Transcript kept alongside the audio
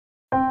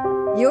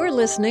You're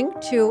listening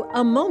to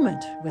A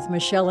Moment with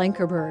Michelle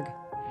Ankerberg.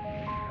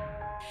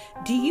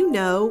 Do you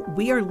know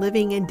we are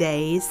living in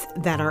days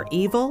that are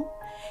evil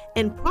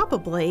and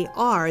probably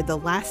are the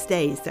last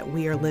days that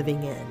we are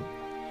living in?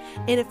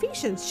 In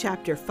Ephesians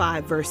chapter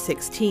 5, verse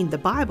 16, the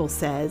Bible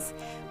says,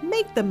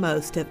 "Make the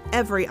most of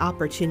every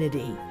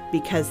opportunity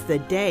because the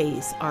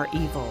days are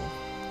evil."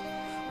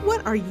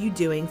 What are you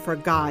doing for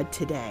God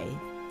today?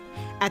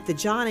 At the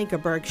John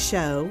Ankerberg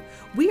Show,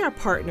 we are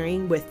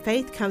partnering with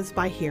Faith Comes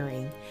by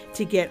Hearing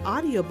to get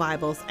audio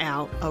Bibles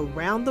out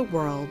around the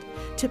world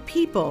to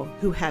people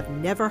who have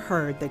never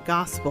heard the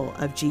gospel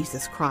of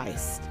Jesus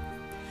Christ.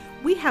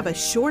 We have a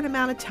short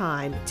amount of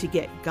time to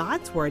get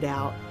God's word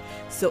out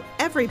so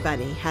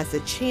everybody has a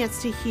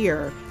chance to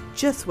hear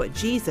just what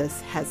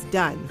Jesus has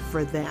done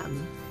for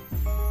them.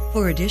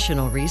 For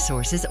additional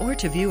resources or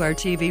to view our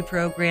TV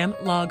program,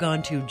 log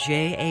on to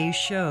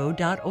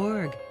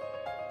jashow.org.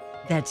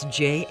 That's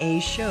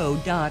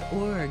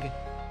jashow.org.